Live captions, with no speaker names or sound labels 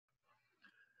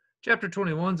Chapter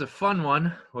 21 is a fun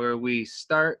one where we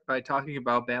start by talking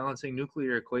about balancing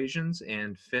nuclear equations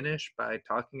and finish by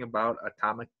talking about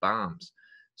atomic bombs.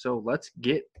 So let's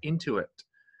get into it.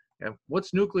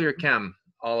 What's nuclear chem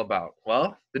all about?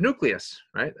 Well, the nucleus,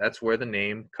 right? That's where the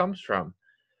name comes from.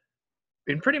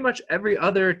 In pretty much every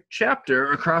other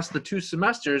chapter across the two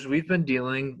semesters, we've been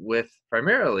dealing with,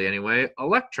 primarily anyway,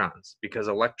 electrons, because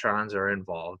electrons are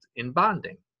involved in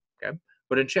bonding. Okay?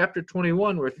 But in chapter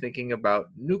 21, we're thinking about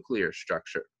nuclear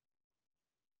structure.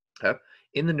 Okay?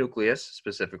 In the nucleus,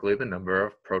 specifically the number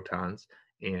of protons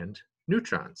and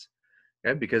neutrons.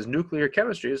 Okay? Because nuclear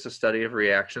chemistry is the study of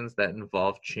reactions that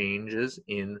involve changes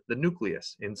in the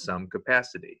nucleus in some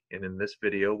capacity. And in this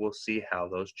video, we'll see how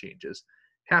those changes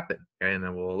happen. Okay? And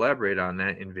then we'll elaborate on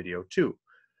that in video 2.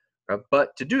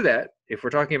 But to do that, if we're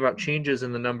talking about changes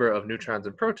in the number of neutrons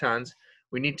and protons,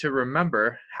 we need to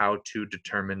remember how to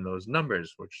determine those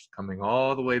numbers, which is coming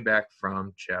all the way back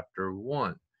from chapter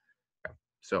 1. Okay.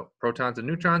 So protons and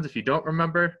neutrons, if you don't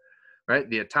remember, right,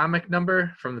 the atomic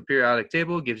number from the periodic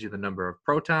table gives you the number of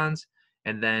protons.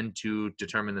 And then to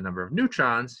determine the number of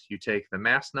neutrons, you take the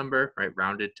mass number, right,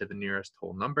 rounded to the nearest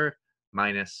whole number,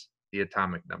 minus the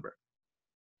atomic number.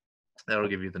 That'll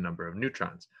give you the number of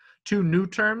neutrons. Two new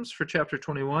terms for chapter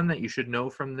 21 that you should know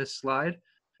from this slide.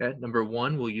 Okay, number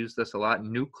one, we'll use this a lot,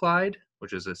 nuclide,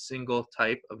 which is a single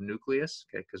type of nucleus,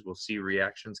 okay, because we'll see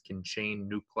reactions can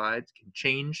change nuclides,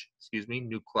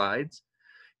 nuclides,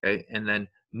 okay, and then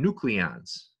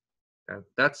nucleons. Okay,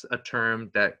 that's a term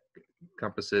that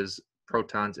encompasses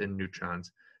protons and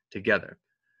neutrons together.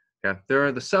 Okay, there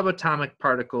are the subatomic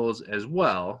particles as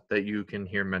well that you can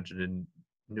hear mentioned in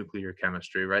nuclear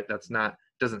chemistry, right?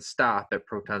 Doesn't stop at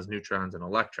protons, neutrons, and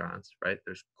electrons, right?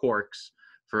 There's quarks,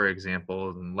 for example,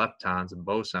 and leptons and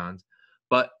bosons.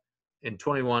 But in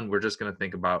 21, we're just going to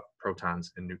think about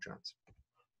protons and neutrons.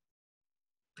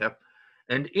 Yep.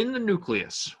 And in the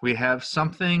nucleus, we have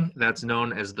something that's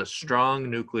known as the strong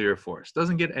nuclear force.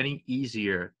 Doesn't get any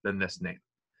easier than this name.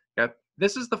 Yep.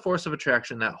 This is the force of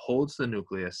attraction that holds the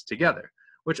nucleus together,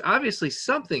 which obviously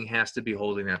something has to be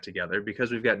holding that together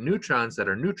because we've got neutrons that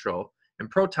are neutral and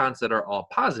protons that are all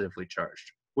positively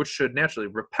charged, which should naturally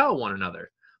repel one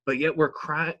another. But yet we're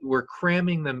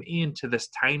cramming them into this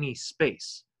tiny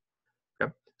space.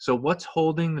 Okay? So what's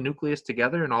holding the nucleus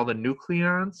together and all the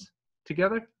nucleons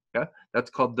together? Okay? That's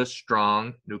called the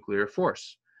strong nuclear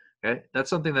force. Okay?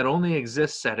 That's something that only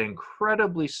exists at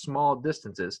incredibly small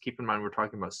distances. Keep in mind we're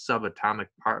talking about subatomic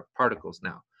particles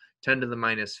now. 10 to the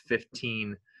minus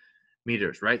 15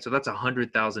 meters, right? So that's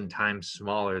 100,000 times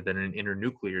smaller than an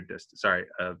internuclear distance,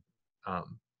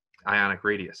 ionic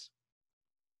radius.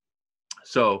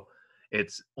 So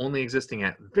it's only existing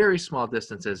at very small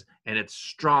distances, and it's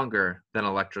stronger than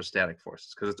electrostatic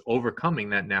forces because it's overcoming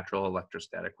that natural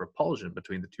electrostatic repulsion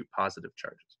between the two positive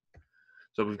charges.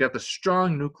 So we've got the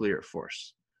strong nuclear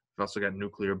force. We've also got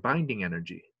nuclear binding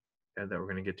energy that we're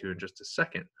going to get to in just a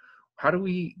second. How do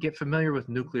we get familiar with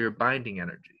nuclear binding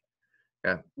energy?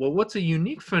 Well, what's a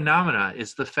unique phenomena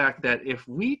is the fact that if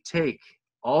we take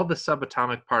all the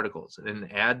subatomic particles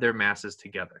and add their masses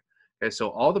together, okay, so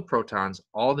all the protons,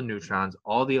 all the neutrons,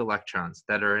 all the electrons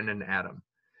that are in an atom,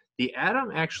 the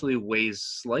atom actually weighs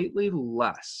slightly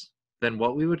less than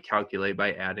what we would calculate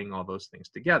by adding all those things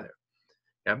together.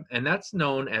 And that's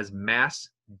known as mass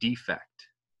defect.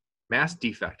 Mass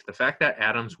defect, the fact that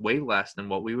atoms weigh less than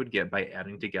what we would get by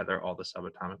adding together all the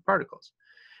subatomic particles.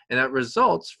 And that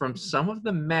results from some of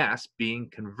the mass being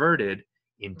converted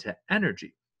into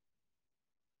energy,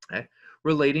 okay,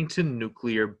 relating to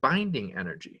nuclear binding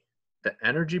energy. The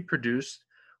energy produced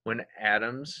when the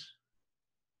atoms,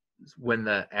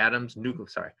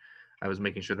 I was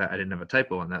making sure that I didn't have a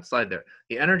typo on that slide there.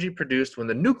 The energy produced when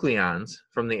the nucleons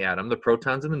from the atom, the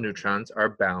protons and the neutrons,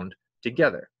 are bound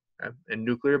together. Okay? And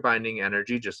nuclear binding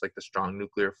energy, just like the strong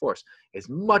nuclear force, is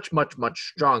much, much,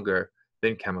 much stronger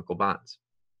than chemical bonds.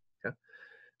 Okay?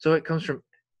 So it comes from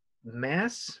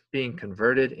mass being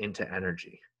converted into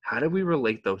energy. How do we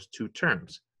relate those two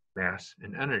terms, mass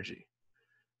and energy?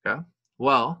 Okay?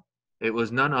 Well, it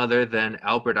was none other than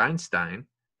Albert Einstein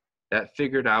that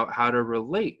figured out how to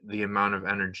relate the amount of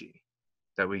energy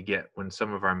that we get when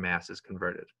some of our mass is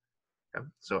converted. Okay?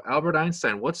 So Albert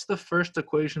Einstein, what's the first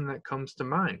equation that comes to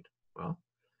mind? Well,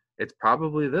 it's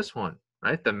probably this one,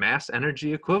 right? The mass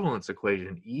energy equivalence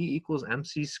equation, E equals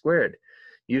mc squared.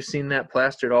 You've seen that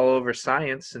plastered all over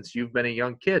science since you've been a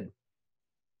young kid.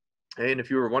 And if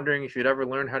you were wondering if you'd ever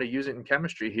learn how to use it in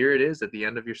chemistry, here it is at the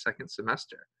end of your second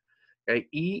semester. Okay?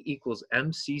 E equals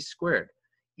mc squared.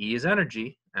 E is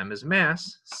energy, m is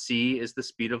mass, c is the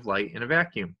speed of light in a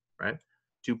vacuum, right?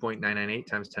 2.998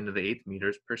 times 10 to the 8th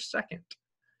meters per second.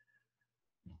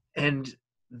 And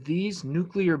these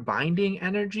nuclear binding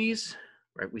energies,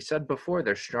 right, we said before,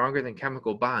 they're stronger than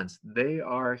chemical bonds. They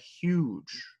are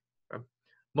huge. Okay?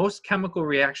 Most chemical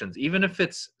reactions, even if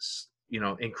it's,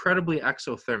 incredibly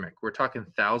exothermic, we're talking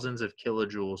thousands of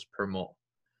kilojoules per mole.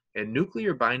 And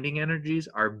nuclear binding energies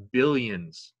are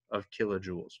billions of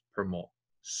kilojoules per mole.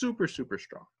 Super, super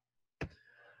strong.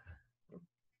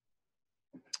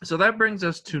 So that brings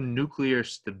us to nuclear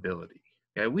stability.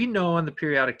 Okay, we know on the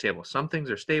periodic table, some things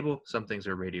are stable, some things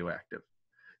are radioactive.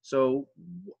 So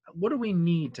what do we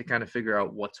need to kind of figure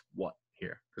out what's what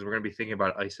here? Because we're going to be thinking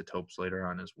about isotopes later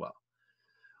on as well.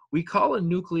 We call a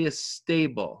nucleus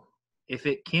stable if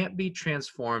it can't be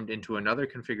transformed into another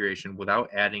configuration without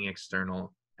adding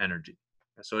external energy.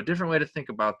 So a different way to think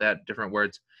about that, different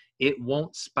words, it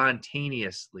won't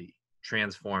spontaneously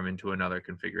transform into another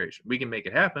configuration. We can make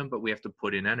it happen, but we have to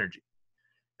put in energy.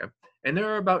 Okay? And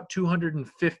there are about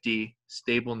 250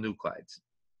 stable nuclides,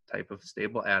 type of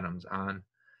stable atoms on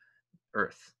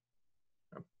Earth.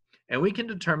 And we can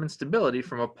determine stability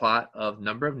from a plot of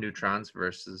number of neutrons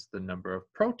versus the number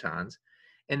of protons.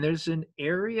 And there's an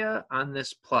area on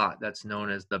this plot that's known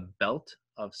as the belt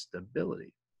of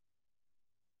stability.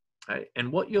 Right?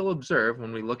 And what you'll observe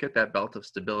when we look at that belt of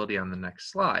stability on the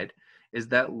next slide is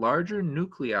that larger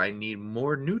nuclei need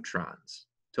more neutrons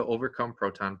to overcome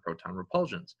proton-proton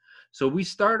repulsions. So we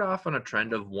start off on a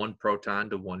trend of 1 proton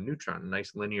to 1 neutron, a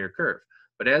nice linear curve.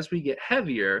 But as we get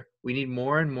heavier, we need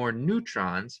more and more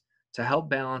neutrons to help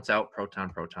balance out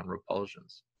proton-proton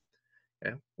repulsions.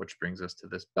 Okay? Which brings us to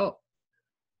this belt.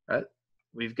 Right?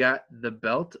 We've got the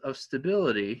belt of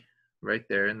stability right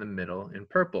there in the middle in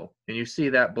purple. And you see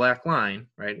that black line,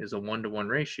 right, is a 1-to-1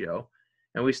 ratio.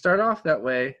 And we start off that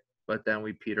way, but then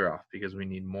we peter off because we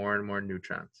need more and more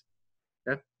neutrons.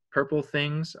 Okay? Purple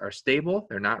things are stable,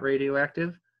 they're not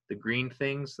radioactive. The green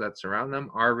things that surround them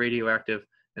are radioactive,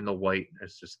 and the white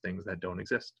is just things that don't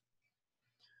exist.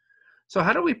 So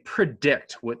how do we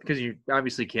predict what, because you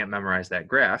obviously can't memorize that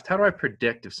graph, how do I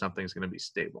predict if something's going to be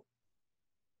stable?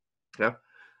 Okay.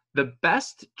 The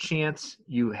best chance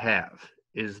you have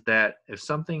is that if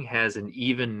something has an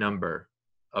even number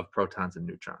of protons and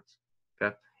neutrons.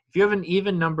 Okay. If you have an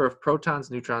even number of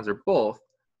protons, neutrons, or both,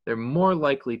 they're more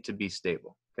likely to be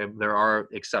stable. Okay. There are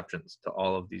exceptions to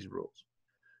all of these rules.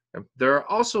 Okay. There are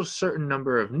also a certain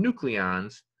number of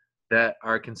nucleons that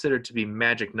are considered to be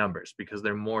magic numbers because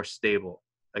they're more stable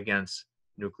against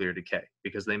nuclear decay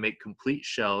because they make complete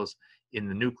shells in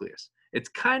the nucleus. It's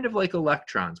kind of like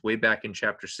electrons way back in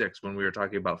chapter 6 when we were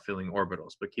talking about filling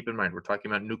orbitals. But keep in mind, we're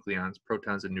talking about nucleons,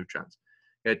 protons, and neutrons.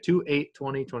 You had 2, 8,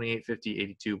 20, 28, 50,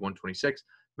 82, 126.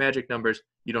 Magic numbers,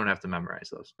 you don't have to memorize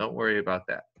those. Don't worry about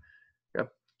that. Okay.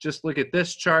 Just look at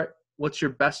this chart. What's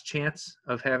your best chance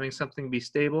of having something be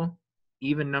stable?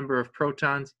 Even number of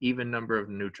protons, even number of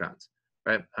neutrons.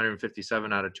 Right?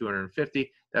 157 out of 250.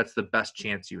 That's the best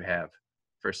chance you have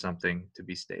for something to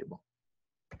be stable.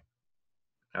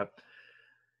 Yep.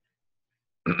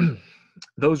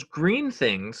 Those green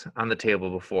things on the table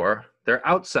before, they're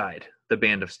outside the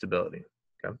band of stability.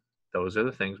 Okay? Those are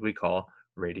the things we call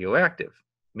radioactive,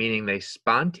 meaning they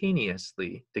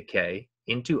spontaneously decay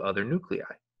into other nuclei.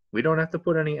 We don't have to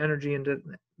put any energy into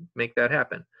make that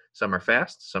happen. Some are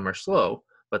fast, some are slow,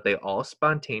 but they all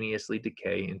spontaneously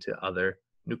decay into other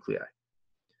nuclei.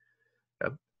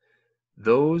 Okay?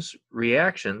 Those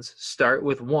reactions start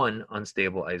with one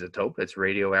unstable isotope. It's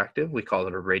radioactive. We call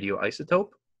it a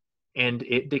radioisotope. And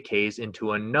it decays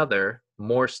into another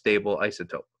more stable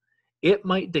isotope. It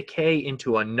might decay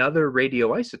into another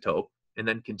radioisotope and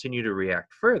then continue to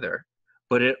react further,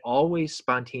 but it always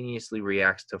spontaneously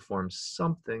reacts to form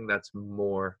something that's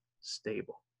more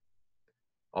stable.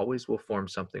 Always will form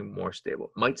something more stable.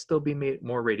 Might still be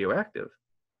more radioactive,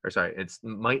 it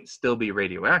might still be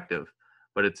radioactive,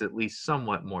 but it's at least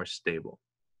somewhat more stable.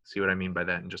 See what I mean by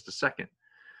that in just a second.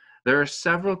 There are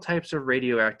several types of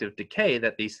radioactive decay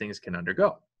that these things can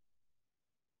undergo.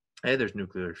 Okay, there's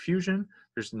nuclear fusion,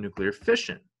 there's nuclear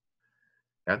fission.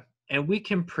 Okay? And we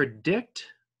can predict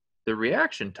the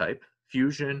reaction type,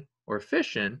 fusion or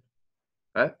fission,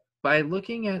 by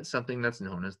looking at something that's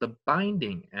known as the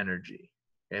binding energy.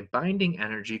 Okay? Binding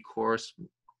energy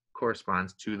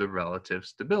corresponds to the relative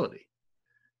stability.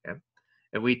 Okay?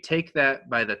 And we take that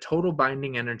by the total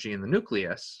binding energy in the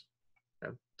nucleus,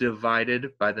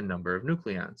 divided by the number of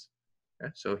nucleons.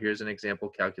 Okay, so here's an example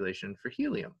calculation for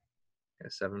helium,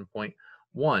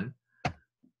 7.1.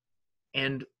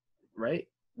 And right,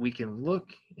 we can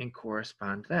look and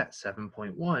correspond to that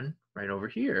 7.1 right over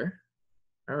here.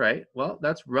 All right, well,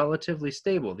 that's relatively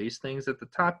stable. These things at the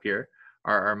top here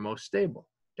are our most stable.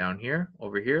 Down here,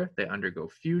 over here, they undergo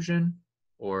fusion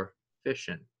or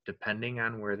fission, depending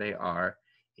on where they are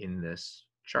in this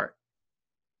chart.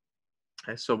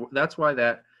 Okay, so that's why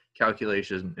that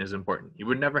calculation is important. You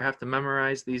would never have to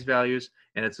memorize these values,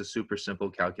 and it's a super simple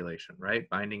calculation, right?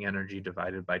 Binding energy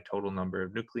divided by total number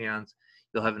of nucleons.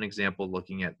 You'll have an example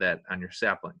looking at that on your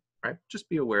sapling, right? Just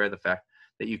be aware of the fact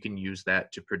that you can use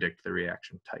that to predict the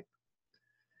reaction type.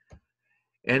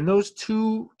 And those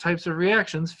two types of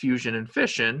reactions, fusion and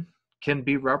fission, can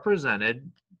be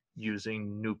represented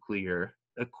using nuclear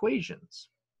equations.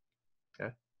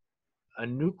 Okay? A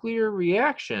nuclear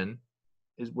reaction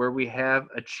is where we have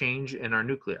a change in our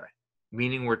nuclei,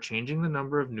 meaning we're changing the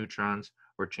number of neutrons,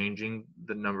 we're changing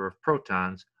the number of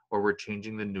protons, or we're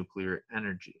changing the nuclear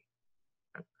energy.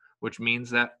 Okay? Which means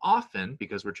that often,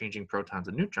 because we're changing protons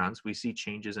and neutrons, we see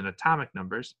changes in atomic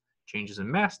numbers, changes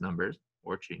in mass numbers,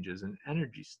 or changes in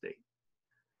energy state.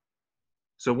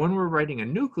 So when we're writing a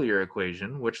nuclear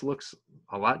equation, which looks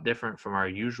a lot different from our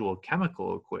usual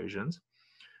chemical equations,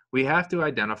 we have to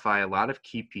identify a lot of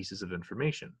key pieces of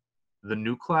information. The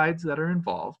nuclides that are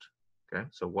involved, okay,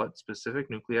 so what specific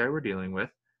nuclei we're dealing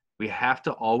with. We have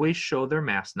to always show their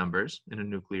mass numbers in a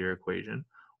nuclear equation.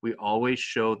 We always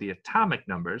show the atomic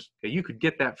numbers. Okay, you could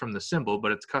get that from the symbol,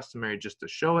 but it's customary just to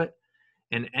show it,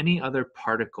 and any other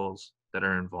particles that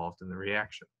are involved in the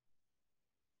reaction.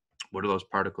 What do those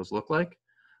particles look like?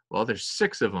 Well, there's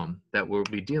 6 of them that we'll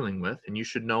be dealing with, and you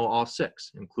should know all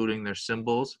 6, including their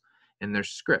symbols and their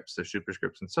scripts, their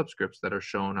superscripts and subscripts that are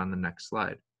shown on the next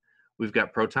slide. We've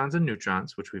got protons and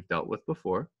neutrons, which we've dealt with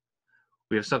before.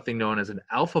 We have something known as an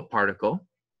alpha particle,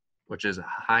 which is a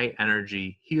high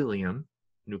energy helium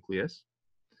nucleus.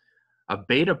 A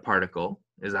beta particle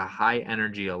is a high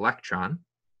energy electron.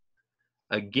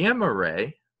 A gamma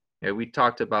ray, we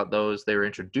talked about those, they were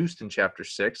introduced in chapter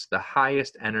 6, the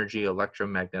highest energy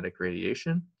electromagnetic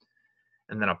radiation.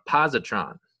 And then a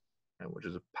positron, which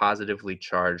is a positively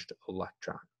charged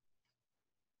electron.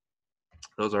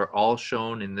 Those are all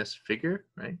shown in this figure,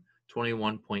 right?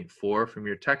 21.4 from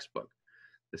your textbook.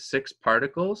 The 6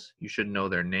 particles, you should know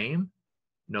their name,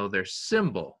 know their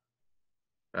symbol.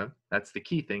 Okay? That's the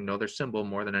key thing, know their symbol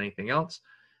more than anything else,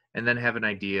 and then have an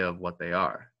idea of what they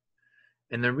are.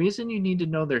 And the reason you need to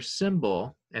know their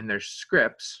symbol and their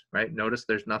scripts, right? Notice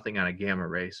there's nothing on a gamma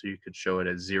ray, so you could show it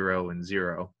as 0 and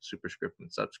 0, superscript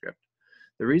and subscript.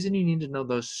 The reason you need to know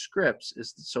those scripts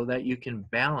is so that you can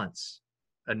balance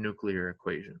a nuclear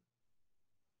equation.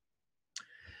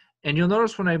 And you'll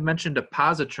notice when I mentioned a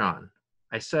positron,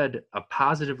 I said a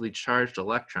positively charged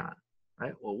electron,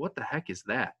 right? Well, what the heck is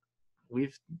that?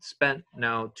 We've spent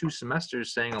now 2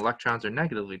 semesters saying electrons are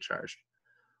negatively charged.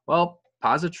 Well,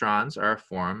 positrons are a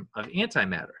form of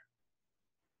antimatter.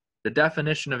 The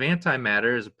definition of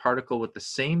antimatter is a particle with the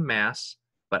same mass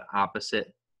but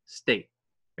opposite state,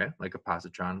 okay? Like a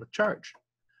positron with charge.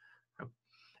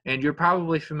 And you're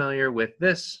probably familiar with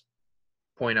this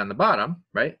point on the bottom,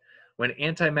 right? When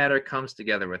antimatter comes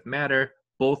together with matter,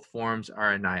 both forms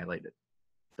are annihilated.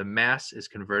 The mass is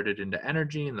converted into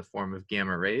energy in the form of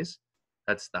gamma rays.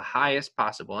 That's the highest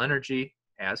possible energy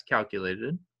as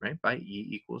calculated, right, by E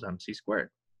equals mc squared.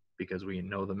 Because we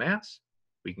know the mass,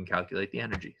 we can calculate the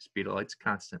energy. Speed of light's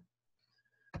constant.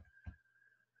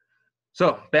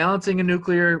 So, balancing a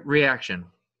nuclear reaction.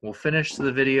 We'll finish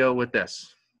the video with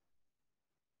this.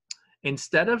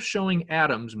 Instead of showing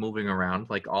atoms moving around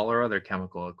like all our other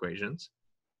chemical equations,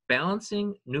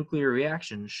 balancing nuclear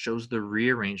reactions shows the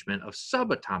rearrangement of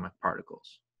subatomic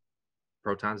particles,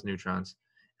 protons, neutrons,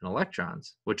 and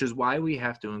electrons, which is why we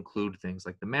have to include things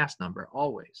like the mass number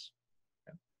always.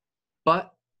 Okay.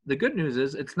 But the good news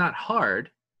is it's not hard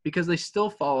because they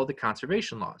still follow the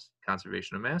conservation laws,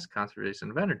 conservation of mass, conservation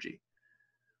of energy.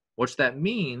 What that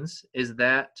means is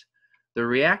that the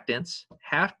reactants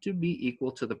have to be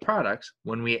equal to the products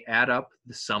when we add up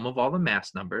the sum of all the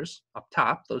mass numbers up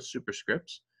top, those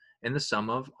superscripts, and the sum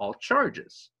of all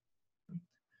charges.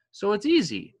 So it's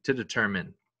easy to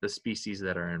determine the species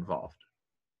that are involved.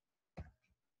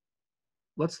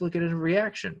 Let's look at a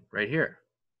reaction right here.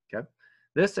 Okay,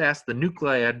 this asks the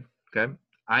nuclide, okay,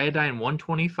 iodine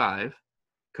 125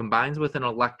 combines with an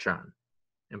electron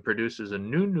and produces a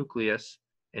new nucleus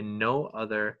and no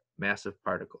other massive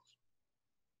particles.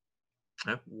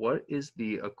 What is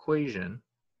the equation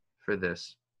for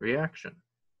this reaction?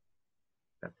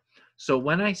 Okay. So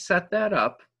when I set that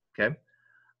up, okay,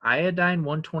 iodine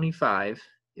 125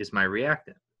 is my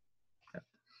reactant. Okay.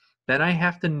 Then I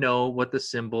have to know what the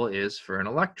symbol is for an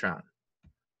electron.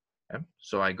 Okay.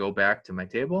 So I go back to my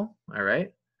table, all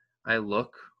right, I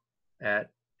look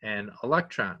at an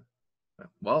electron.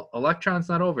 Well, electron's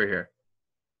not over here,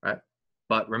 right?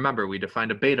 But remember, we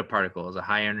defined a beta particle as a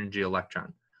high energy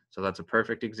electron. So that's a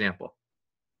perfect example.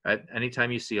 Right?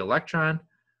 Anytime you see electron,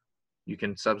 you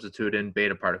can substitute in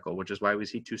beta particle, which is why we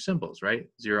see two symbols, right?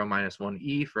 0 minus 1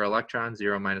 E for electron,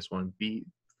 0 minus 1 B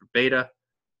for beta.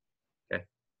 Okay,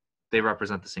 they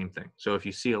represent the same thing. So if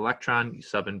you see electron, you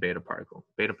sub in beta particle.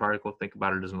 Beta particle, think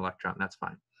about it as an electron, that's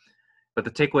fine. But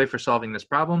the takeaway for solving this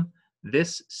problem,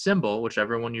 this symbol,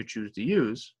 whichever one you choose to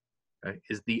use, okay,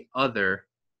 is the other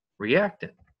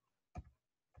reactant.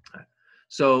 Okay.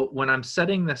 So when I'm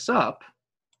setting this up,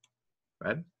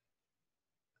 right,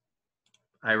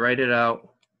 I write it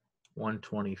out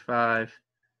 125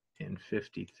 and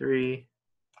 53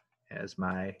 as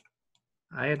my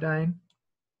iodine.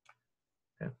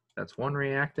 Okay, that's one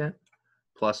reactant,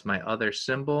 plus my other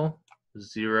symbol,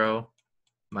 0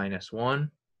 minus 1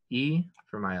 E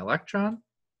for my electron.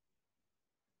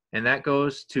 And that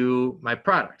goes to my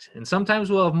product. And sometimes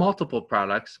we'll have multiple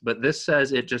products, but this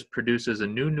says it just produces a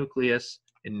new nucleus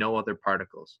and no other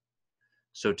particles.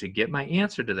 So to get my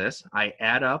answer to this, I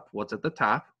add up what's at the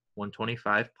top.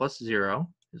 125 plus 0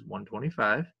 is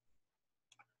 125.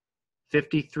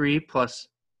 53 plus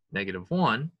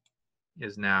 -1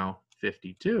 is now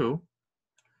 52.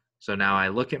 So now I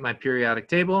look at my periodic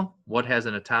table. What has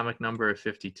an atomic number of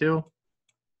 52?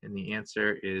 And the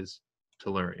answer is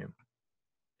tellurium.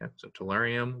 Okay, so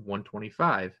tellurium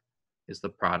 125 is the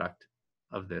product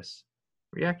of this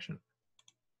reaction.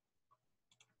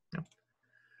 Yep.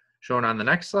 Shown on the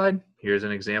next slide, here's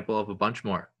an example of a bunch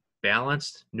more.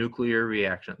 Balanced nuclear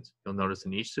reactions. You'll notice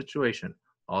in each situation,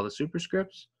 all the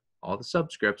superscripts, all the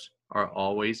subscripts are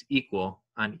always equal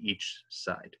on each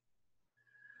side.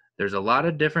 There's a lot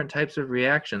of different types of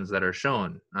reactions that are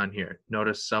shown on here.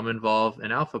 Notice some involve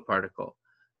an alpha particle.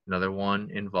 Another one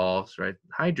involves, right,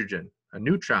 hydrogen, a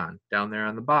neutron down there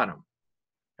on the bottom.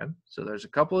 Okay? So there's a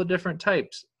couple of different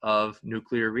types of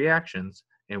nuclear reactions,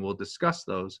 and we'll discuss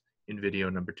those in video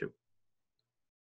number 2.